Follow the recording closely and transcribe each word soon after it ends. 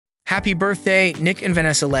Happy birthday, Nick and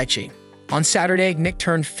Vanessa Lachey. On Saturday, Nick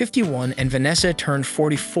turned 51 and Vanessa turned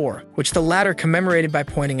 44, which the latter commemorated by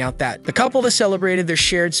pointing out that the couple has celebrated their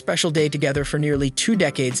shared special day together for nearly 2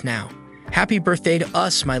 decades now. Happy birthday to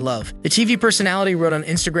us, my love. The TV personality wrote on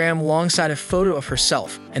Instagram alongside a photo of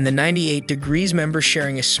herself and the 98 Degrees member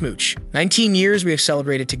sharing a smooch. 19 years we have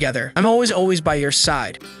celebrated together. I'm always by your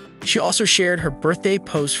side. She also shared her birthday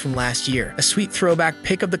post from last year, a sweet throwback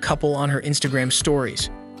pic of the couple on her Instagram stories.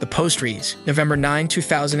 The post reads, November 9,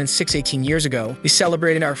 2006, 18 years ago, we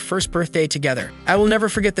celebrated our first birthday together. I will never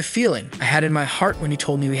forget the feeling I had in my heart when you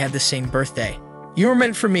told me we had the same birthday. You were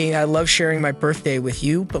meant for me. I love sharing my birthday with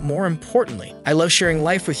you, but more importantly, I love sharing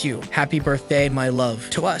life with you. Happy birthday, my love,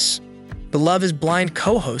 to us. The Love is Blind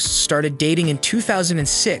co-hosts started dating in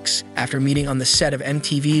 2006 after meeting on the set of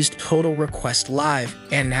MTV's Total Request Live,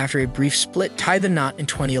 and after a brief split tied the knot in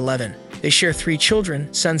 2011. They share 3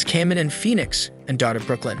 children, sons Cameron and Phoenix, and daughter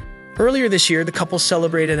Brooklyn. Earlier this year, the couple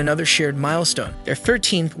celebrated another shared milestone, their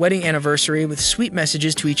 13th wedding anniversary, with sweet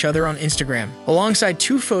messages to each other on Instagram. Alongside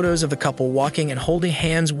 2 photos of the couple walking and holding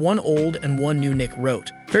hands, one old and one new, Nick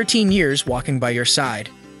wrote, 13 years walking by your side.